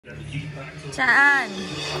Chan!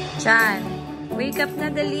 Chan! Wake up na,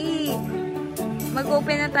 dali!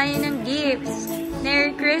 Mag-open na tayo ng gifts!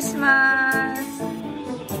 Merry Christmas!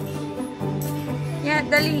 Yeah,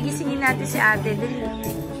 dali, gisingin natin si ate. Dali.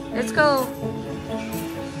 Let's go!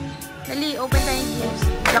 Dali, open tayo ng gifts.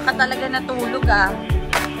 Diyan ka talaga natulog, ah.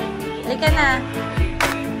 Halika na.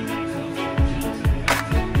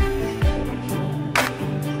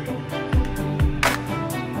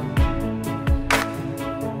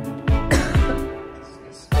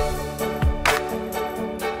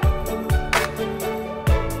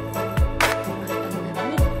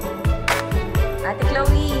 Ate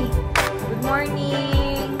Chloe, good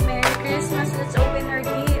morning. Merry Christmas. Let's open our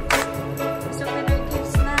gifts. Let's open our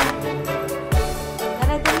gifts na.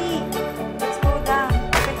 Tara, dali. Let's go down.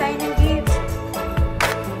 Open tayo ng gifts.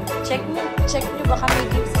 Check nyo baka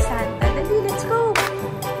may gifts sa Santa. Dali, let's go.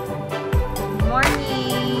 Good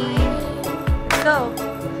morning. Let's go.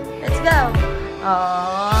 Let's go.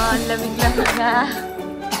 Oh, ang lamig-lamig na.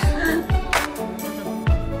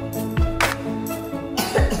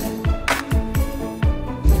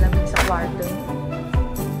 Kwarto.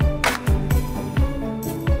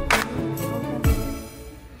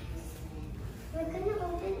 We're gonna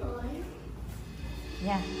open all.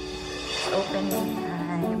 Yeah. Let's open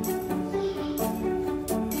time.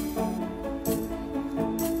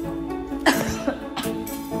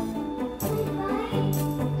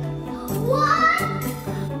 What?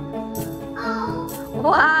 Oh.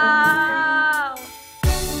 Wow!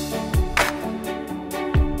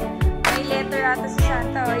 May letter ata sa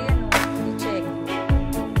Santa. O, yan.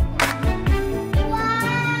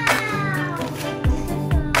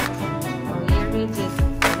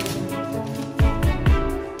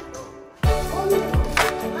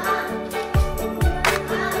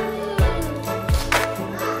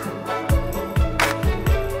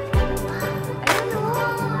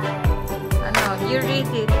 You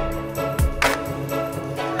read it.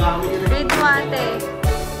 Read mo, ate.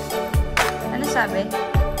 Ano sabi?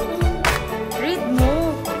 Read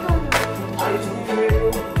mo.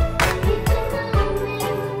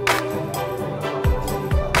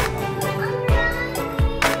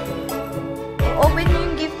 Open mo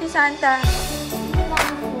yung gift ni Santa.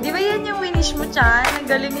 Di ba yan yung winish mo, Chan?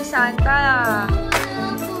 Ang galing ni Santa.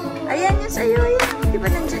 Ayan yung sa'yo. Ayan. Di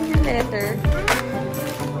ba nandyan yung letter?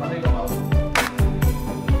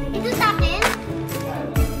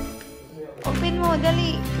 Open mo,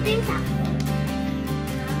 dali.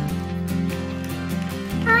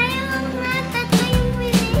 Ayaw nga, tatlo yung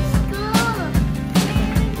finish ko.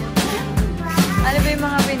 Ano ba yung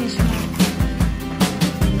mga finish mo?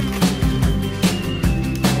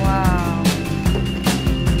 Wow.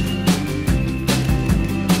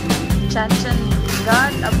 Chan-chan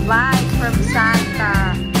got a bike from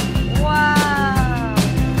Santa. Wow.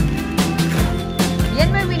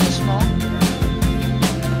 Yan ba yung finish mo?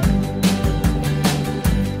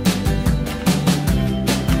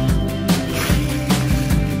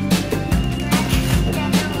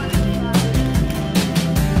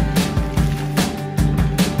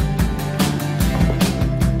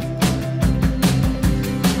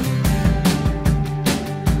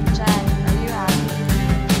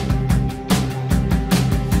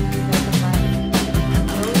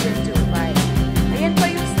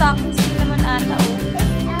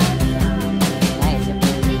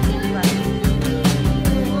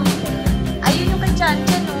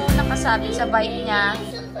 Sabi sa bike niya.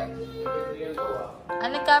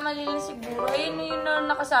 Nagkamali lang siguro. Ayun yung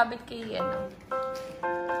nakasabit kay ano.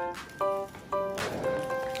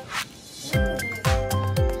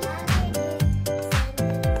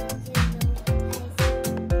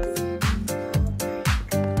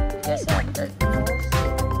 Yes,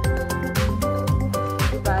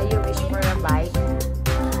 diba, you wish for a bike?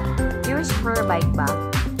 You wish for a bike ba?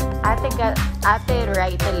 Ate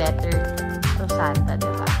write a letter to Santa,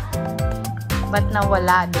 diba? Ba't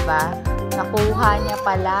nawala, diba? Nakuha niya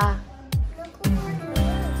pala.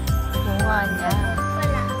 Nakuha niya.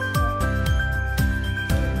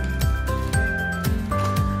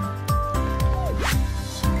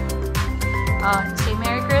 Oh, say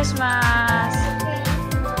Merry Christmas!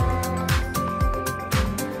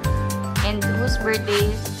 And whose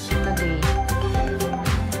birthday is today?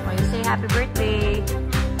 Oh, you say happy birthday!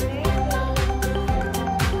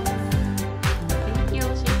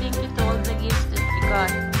 God.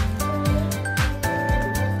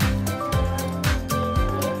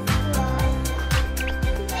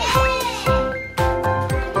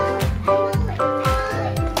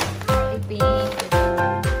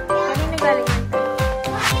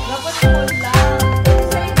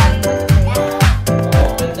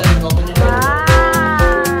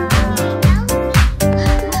 Wow!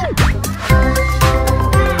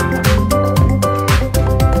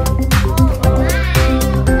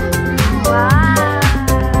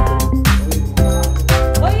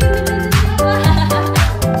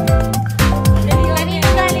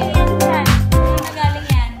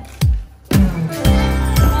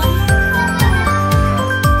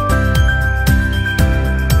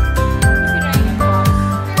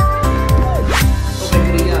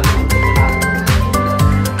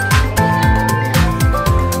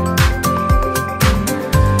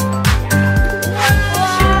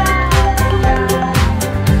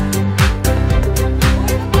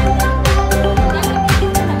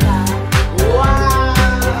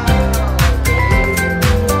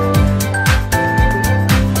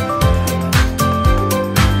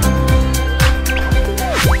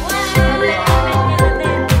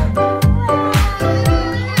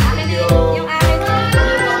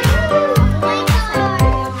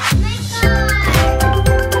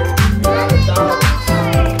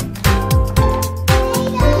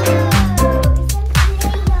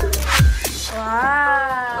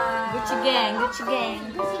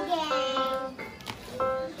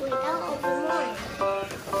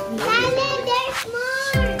 Caleb, there's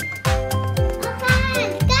more. Open.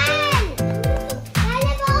 Cal.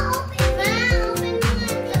 Caleb, open ba? Open mo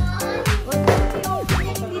nga doon.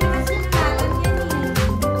 Hindi naman sinungalan yan eh.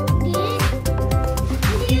 Hindi?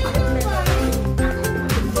 Hindi yun ang board.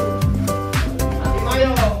 Mayo.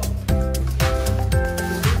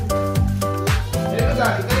 Ito sa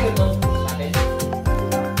akin, kanino to? Akin.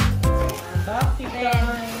 Happy time.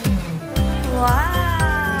 Wow!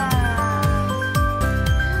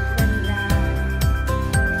 Ganda.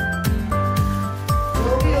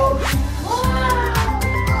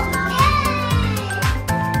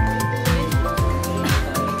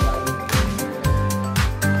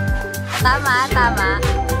 Tama, tama.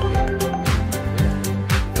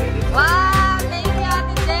 Wow! Thank you,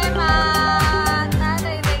 Ate Gemma!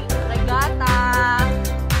 Nanay Regata.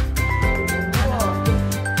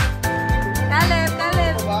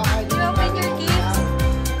 Caleb, you open your gifts?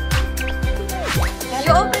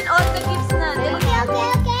 You open all the gifts na. Dali.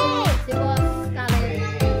 Okay. Si Boss Caleb.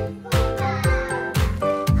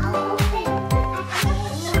 I'll open.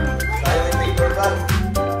 Tayo may paper bag.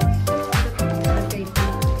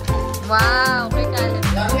 Wow, kay Caleb.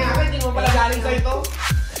 Dami nga ako, hindi mo pala galing sa'yo to.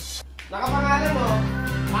 Nakapangalan mo.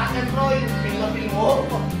 Mac and Roy, ping mo.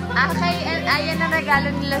 Ayan ang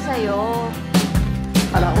regalo nila sa'yo.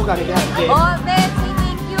 Alam ko galing yan. Oh, Ben, say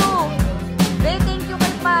thank you. Ben, thank you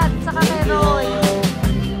kay Pat, saka kay Roy.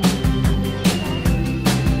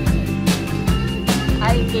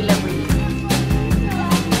 Ay, kay Labrie.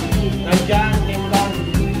 Nandiyan, game lang.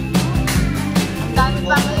 Ang dami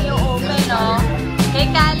pang i-open, no?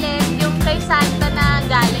 Kay Caleb, yung kay Santa na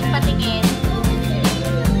galing patingin.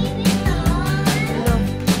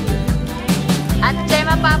 At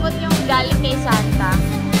Gemma Papot yung galing kay Santa.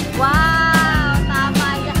 Wow!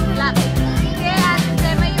 Tama yan. Kaya Ate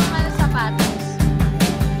Gemma yung sapatos.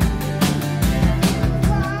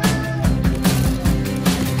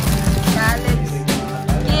 Caleb's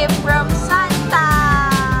gift from Santa!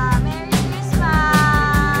 Merry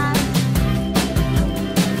Christmas!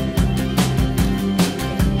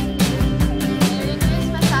 Merry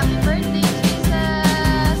Christmas! Happy birthday,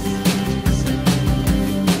 Jesus!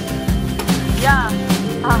 Yeah!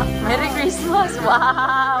 Merry Christmas!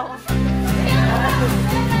 Wow!